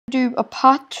do a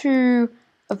part 2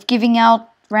 of giving out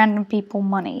random people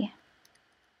money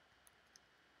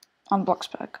on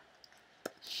Bloxburg.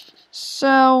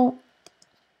 So,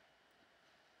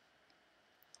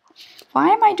 why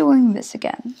am I doing this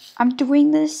again? I'm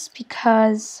doing this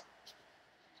because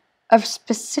a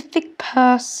specific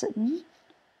person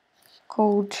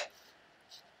called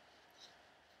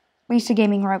Lisa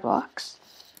Gaming Roblox.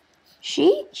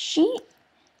 She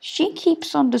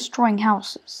keeps on destroying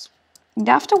houses. And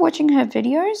after watching her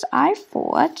videos, I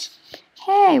thought,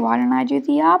 hey, why don't I do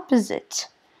the opposite?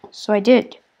 So I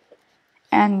did.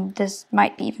 And this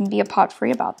might even be a part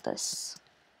 3 about this.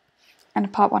 And a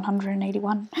part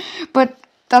 181. But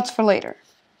that's for later.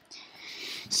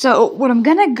 So what I'm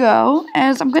gonna go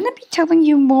is I'm gonna be telling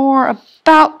you more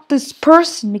about this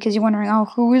person, because you're wondering, oh,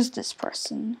 who is this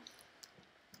person?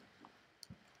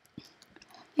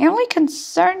 It only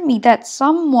concerned me that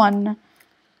someone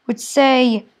would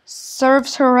say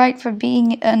serves her right for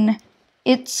being an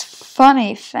It's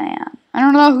Funny fan. I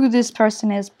don't know who this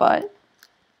person is, but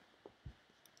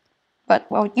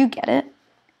well, you get it.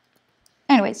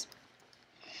 Anyways,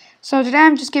 so today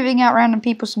I'm just giving out random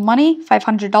people some money,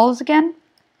 $500 again,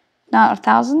 not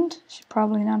 1,000. Should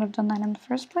probably not have done that in the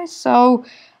first place. So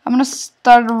I'm gonna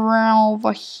start around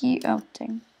over here. Oh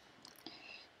dang.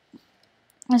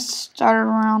 Let's start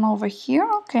around over here.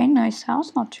 Okay, nice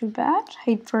house, not too bad.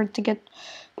 Wait for it to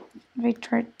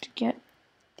get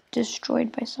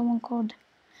destroyed by someone called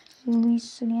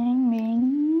Lisa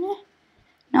Gaming.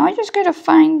 Now I just gotta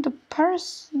find the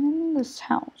person in this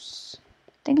house.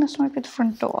 I think this might be the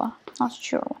front door. Not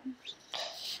sure.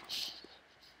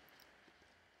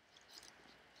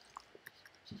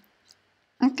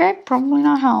 Okay, probably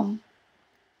not home.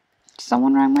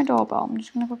 Someone rang my doorbell. I'm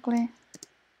just gonna quickly.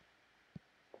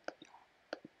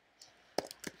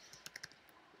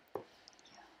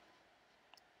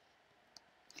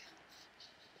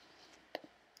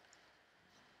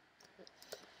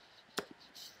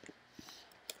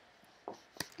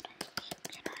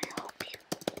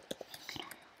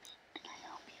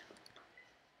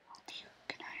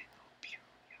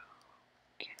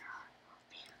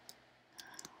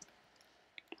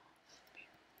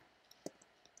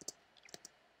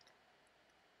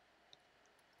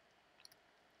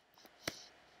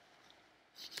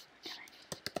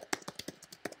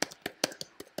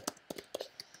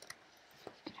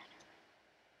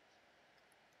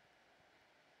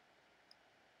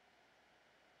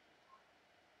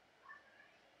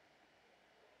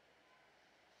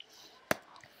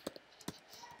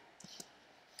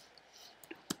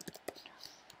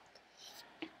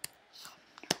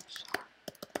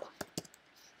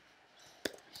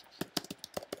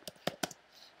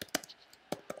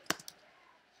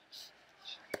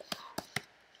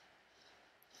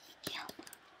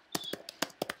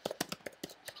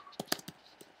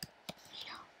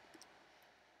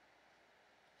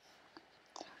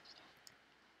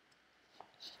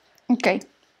 Okay.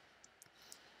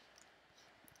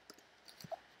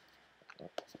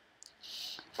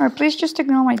 Alright, please just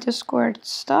ignore my Discord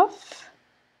stuff.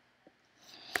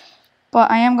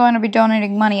 But I am going to be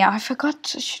donating money. I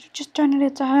forgot. I should have just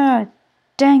donated to her.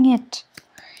 Dang it.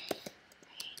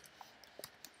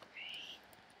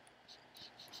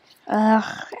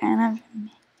 Ugh,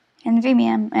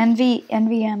 NVM,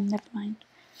 never mind.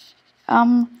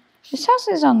 This house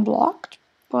is unblocked,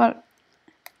 but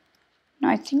no,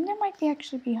 I think there might be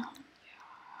actually be home.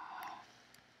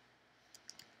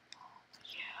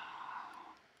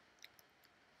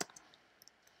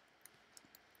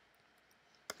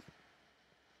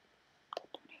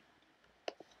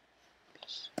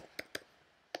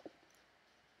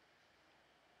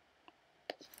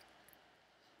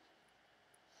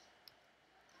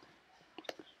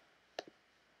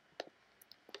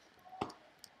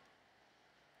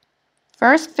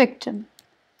 First victim.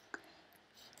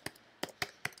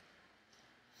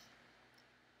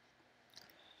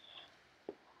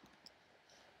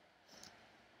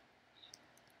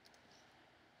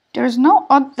 There's no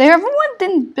everyone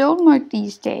didn't build mode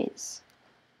these days.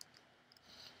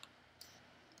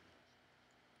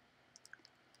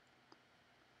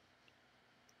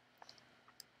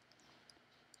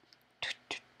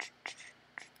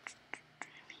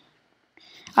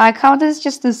 I like how there's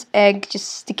just this egg just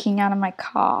sticking out of my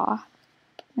car.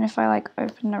 And if I like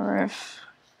open the roof,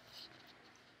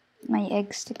 my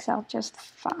egg sticks out just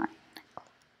fine.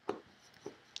 A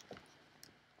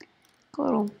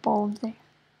little bulb there.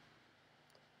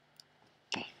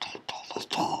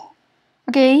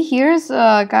 Okay, here's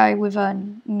a guy with a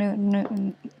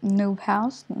noob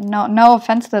house. No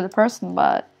offense to the person,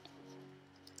 but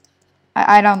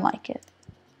I don't like it.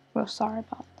 Real sorry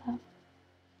about that.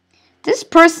 This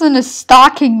person is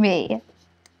stalking me.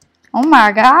 Oh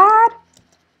my god.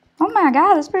 Oh my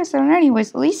god, this person.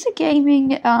 Anyways, Lisa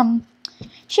Gaming,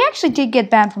 she actually did get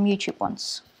banned from YouTube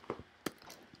once.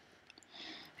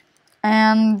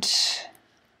 And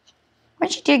when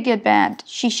she did get banned,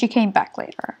 she came back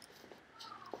later.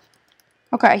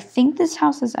 Okay, I think this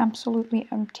house is absolutely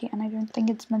empty, and I don't think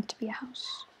it's meant to be a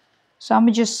house. So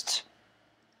I'm just...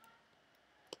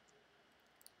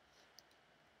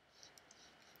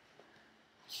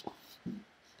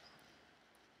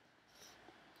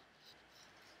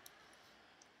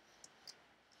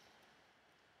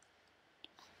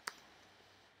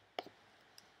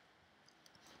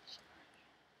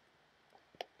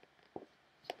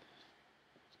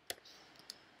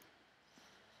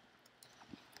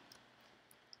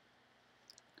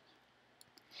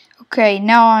 Okay,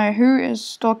 now who is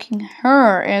stalking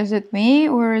her? Is it me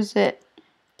or is it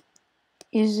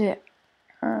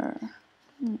her?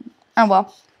 Oh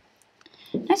well.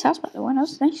 Nice house by the way.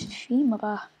 Nice theme of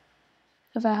a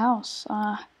house.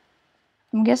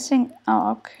 I'm guessing.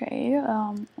 Oh, okay.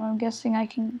 I'm guessing I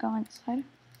can go inside.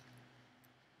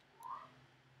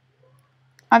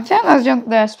 I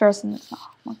found this person.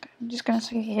 Oh, okay. I'm just gonna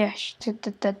say yeah.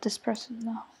 This person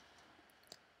no.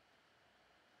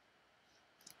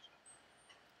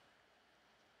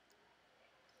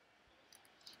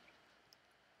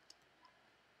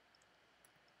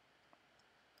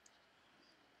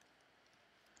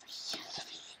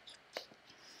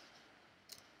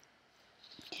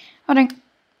 Oh dang.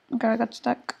 Okay, I got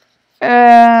stuck.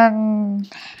 And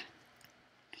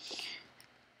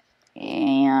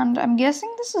I'm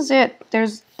guessing this is it.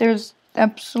 There's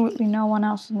absolutely no one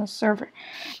else in the server.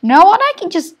 No one I can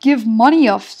just give money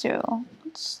off to.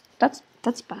 That's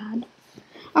bad.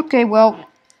 Okay, well,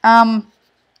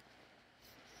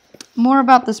 more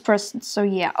about this person. So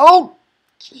yeah. Oh,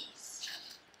 jeez.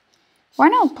 Why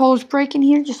not Polish break in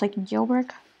here, just like in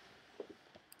jailbreak?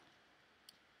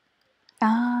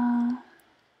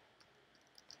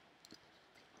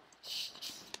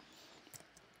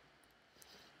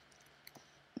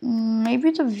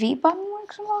 Maybe the V button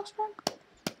works in Lost Break?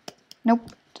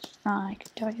 Nope. I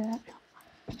can tell you that.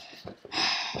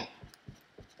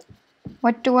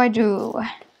 What do I do?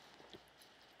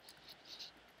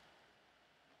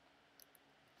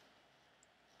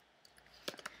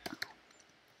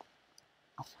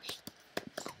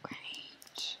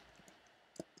 Great.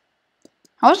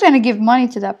 I was gonna give money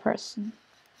to that person.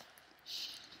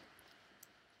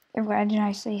 Why didn't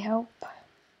I say help?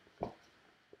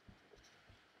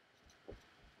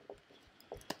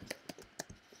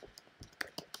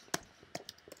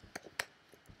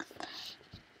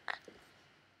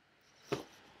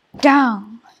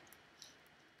 Down.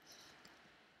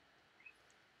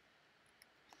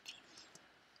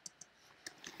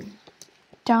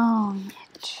 Dong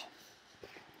it.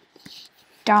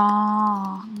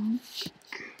 Dong.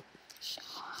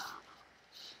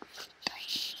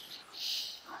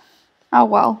 Oh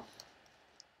well.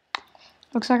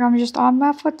 Looks like I'm just on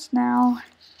my foot now.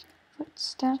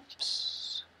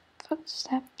 Footsteps.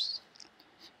 Footsteps.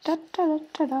 Da da da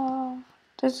da da.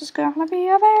 This is gonna be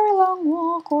a very long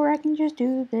walk, or I can just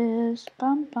do this.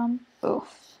 Bum bum.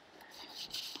 Oof.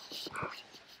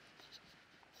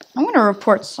 I'm gonna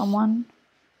report someone.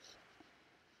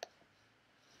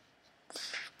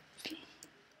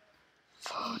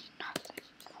 For nothing.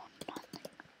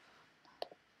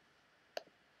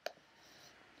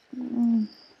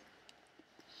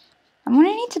 I'm gonna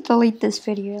need to delete this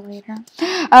video later.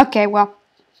 Okay, well.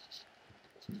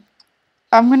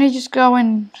 I'm gonna just go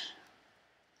and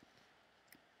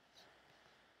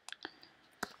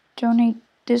donate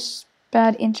this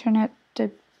bad internet to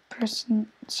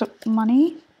person some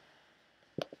money.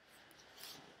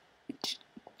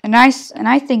 And I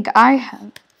think I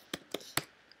have.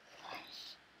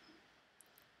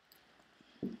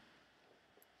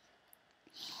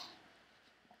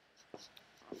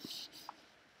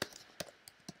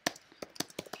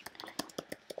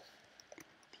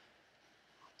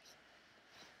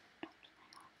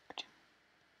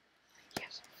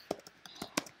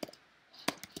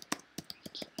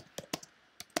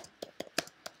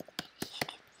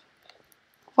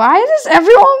 Why does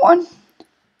everyone want...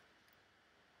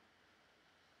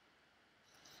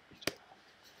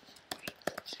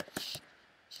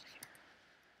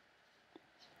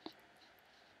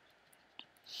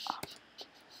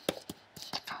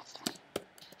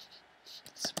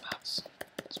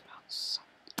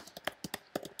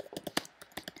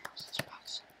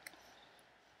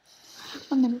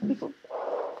 One minute, people.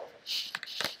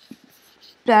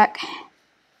 Back.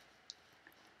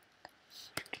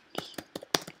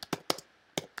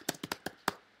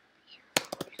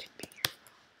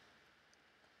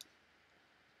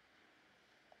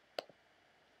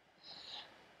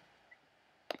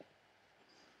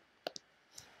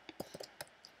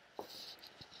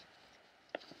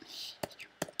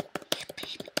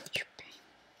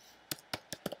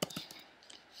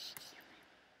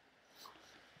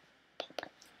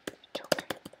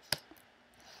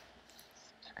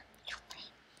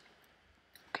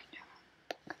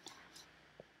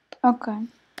 Okay.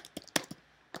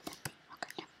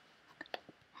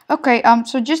 Okay,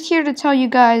 so just here to tell you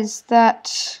guys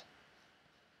that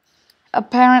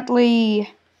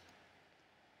apparently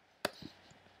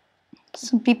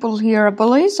some people here are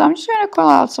bullies, so I'm just gonna call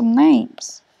out some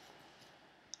names.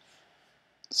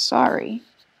 Sorry.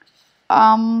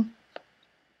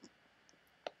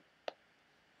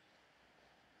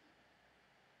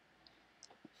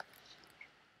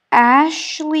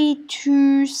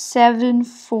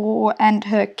 Ashley274 and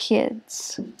her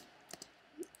kids.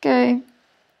 Okay.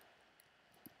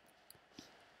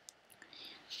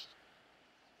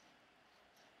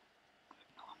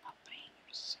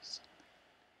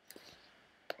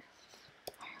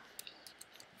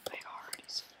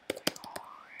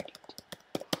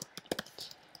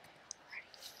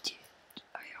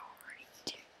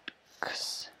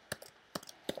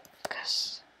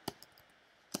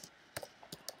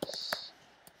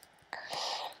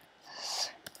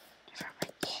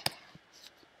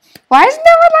 Why isn't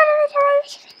there a lot of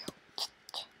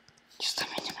just let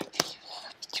me do my video.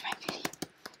 Let me do my video.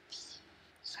 Just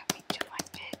let me do my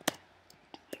vid.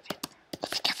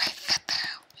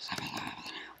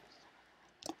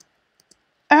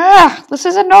 This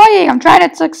is annoying. I'm trying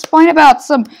to explain about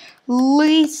some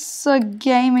Lisa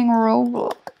Gaming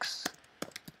Roblox.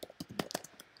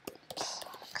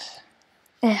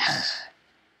 Ugh.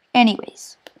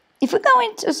 Anyways, if we go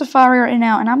into Safari right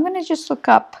now, and I'm gonna just look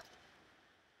up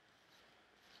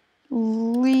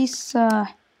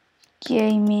Lisa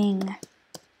Gaming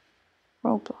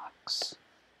Roblox.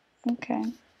 Okay.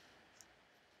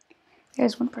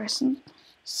 There's one person.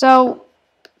 So,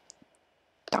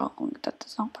 that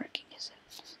is not working, is it?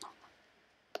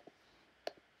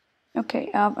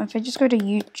 Okay, if I just go to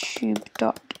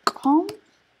youtube.com,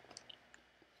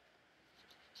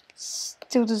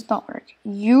 still does not work.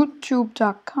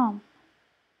 youtube.com.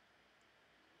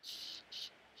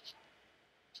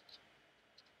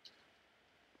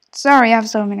 Sorry, I have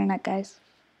some internet, guys.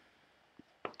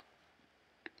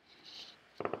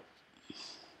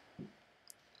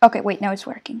 Okay, wait, now it's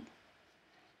working.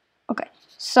 Okay,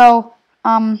 so,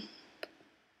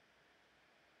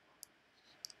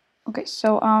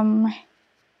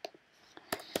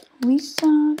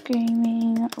 Lisa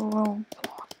Gaming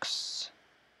Roblox.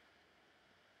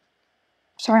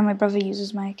 Sorry, my brother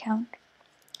uses my account.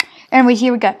 Anyways,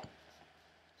 here we go.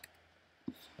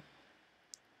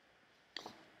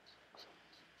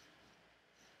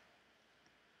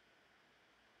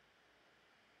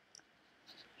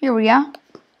 Here we are.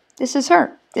 This is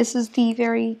her. This is the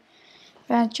very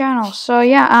bad channel. So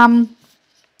yeah,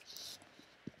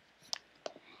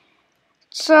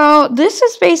 so this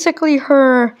is basically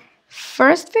her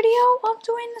first video of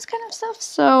doing this kind of stuff.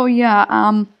 So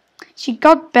yeah, she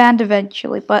got banned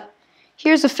eventually, but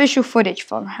here's official footage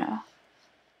from her.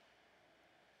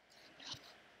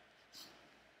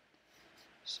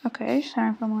 Okay,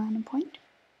 starting from a random point.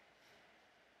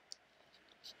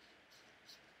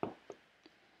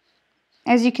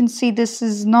 As you can see, this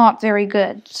is not very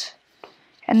good.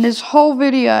 And this whole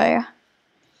video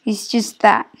is just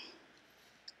that.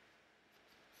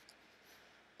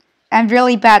 And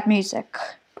really bad music.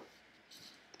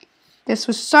 This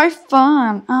was so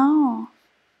fun. Oh.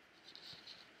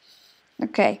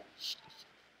 Okay.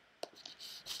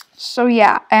 So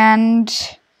yeah,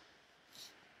 and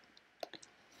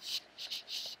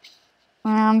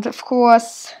of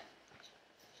course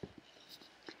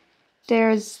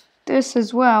there's this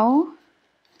as well,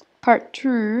 part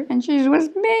 2, and she was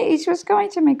going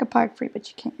to make a part 3, but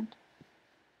she can't.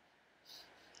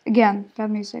 Again,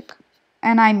 bad music.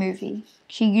 And iMovie.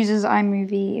 She uses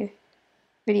iMovie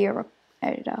video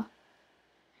editor.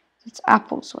 It's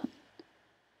Apple's one.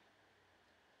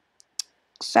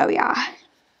 So yeah.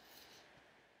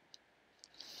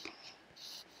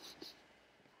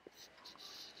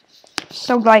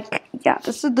 So like, yeah,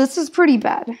 this is pretty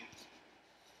bad.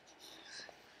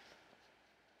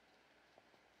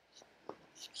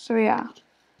 So yeah,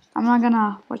 I'm not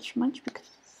gonna watch much because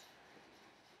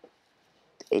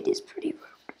it is pretty rude.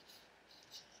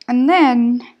 And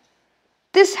then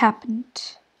this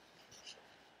happened,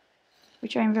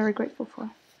 which I am very grateful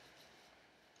for.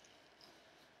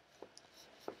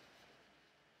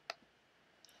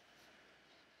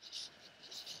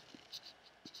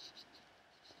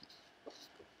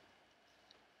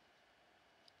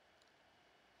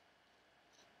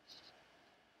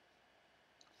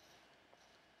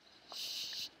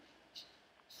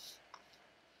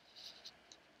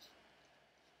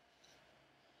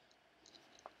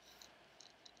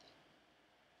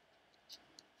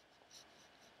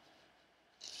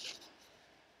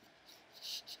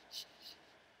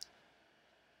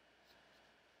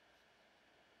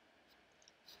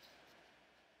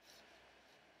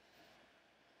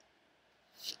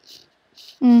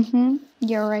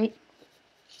 You're right.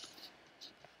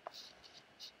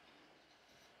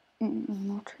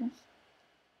 Not true.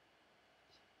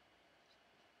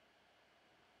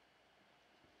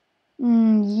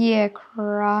 Yeah,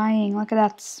 crying. Look at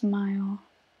that smile.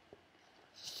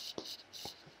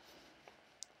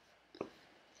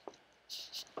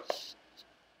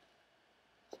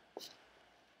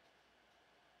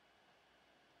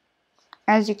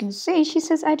 As you can see, she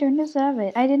says, I don't deserve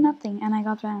it. I did nothing and I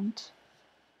got banned.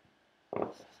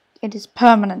 It is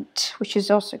permanent, which is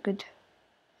also good.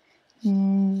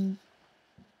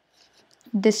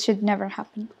 This should never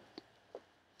happen.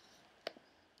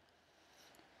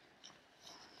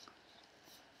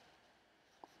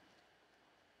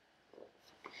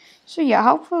 So yeah,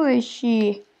 hopefully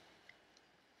she...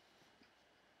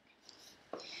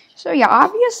 So yeah,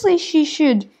 obviously she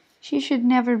should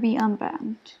never be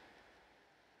unbanned.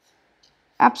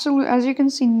 Absolutely, as you can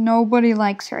see, nobody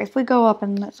likes her. If we go up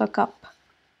and look up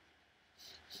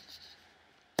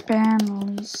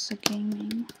ban Lisa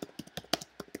Gaming,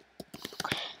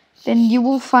 then you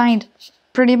will find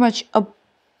pretty much a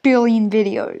billion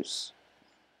videos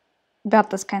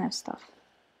about this kind of stuff.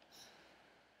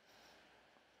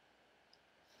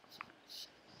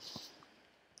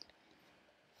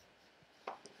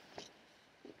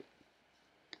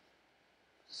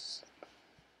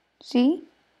 See?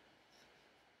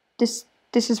 This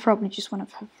is probably just one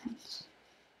of her friends.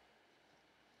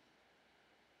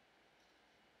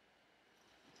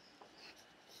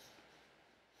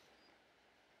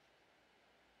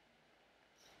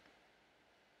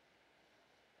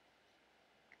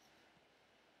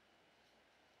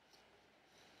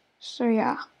 So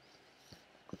yeah.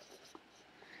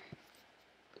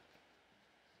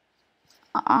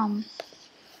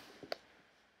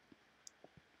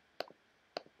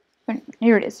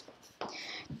 Here it is.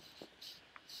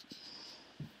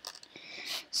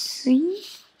 See?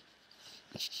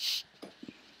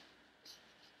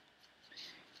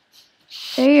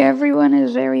 Hey, everyone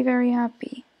is very, very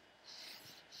happy.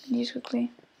 Use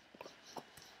quickly.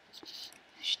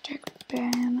 Hashtag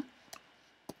ban.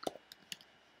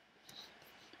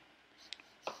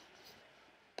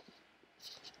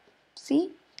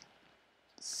 See?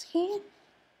 See?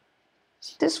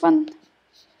 This one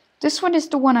is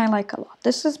the one I like a lot.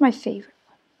 This is my favorite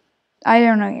one. I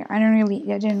don't know yet. I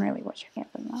didn't really watch it yet,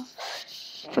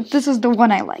 but this is the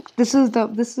one I like. This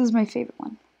is my favorite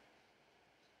one.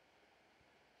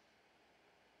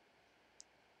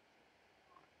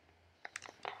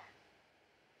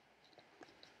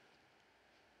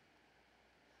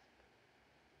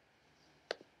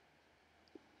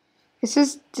 This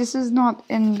is not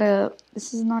in the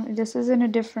this is in a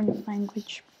different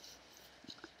language.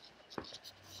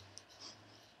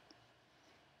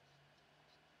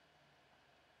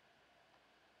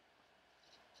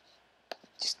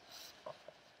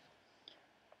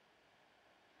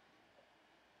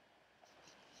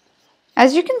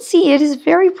 As you can see, it is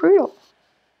very brutal.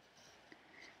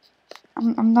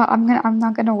 I'm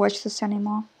not gonna watch this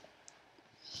anymore.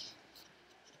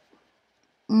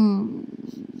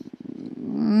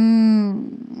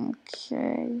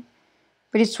 Okay.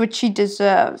 But it's what she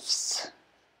deserves.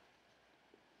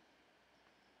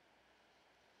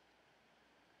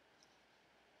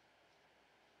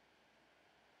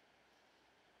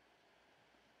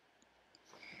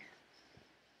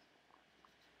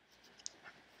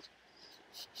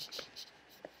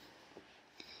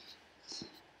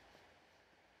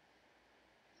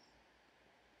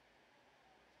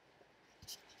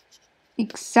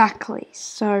 Exactly.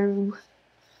 So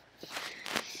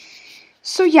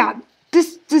yeah,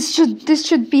 this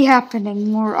should be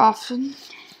happening more often.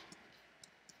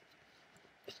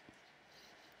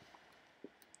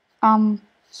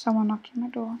 Someone knocked on my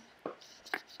door.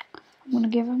 I'm gonna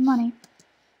give him money.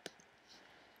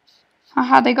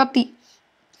 Haha, they got the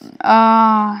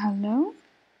hello?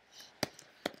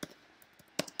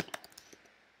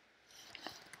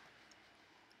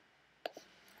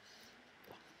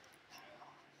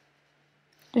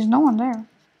 There's no one there.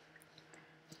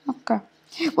 Okay.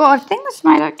 Well, I think this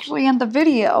might actually end the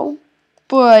video,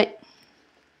 but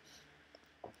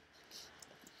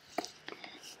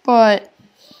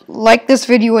like this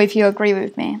video if you agree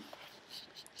with me.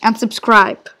 And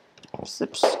subscribe.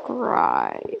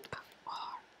 Subscribe.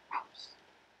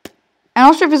 And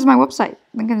also visit my website.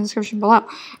 Link in the description below.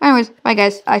 Anyways, bye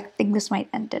guys. I think this might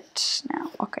end it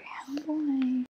now. Okay.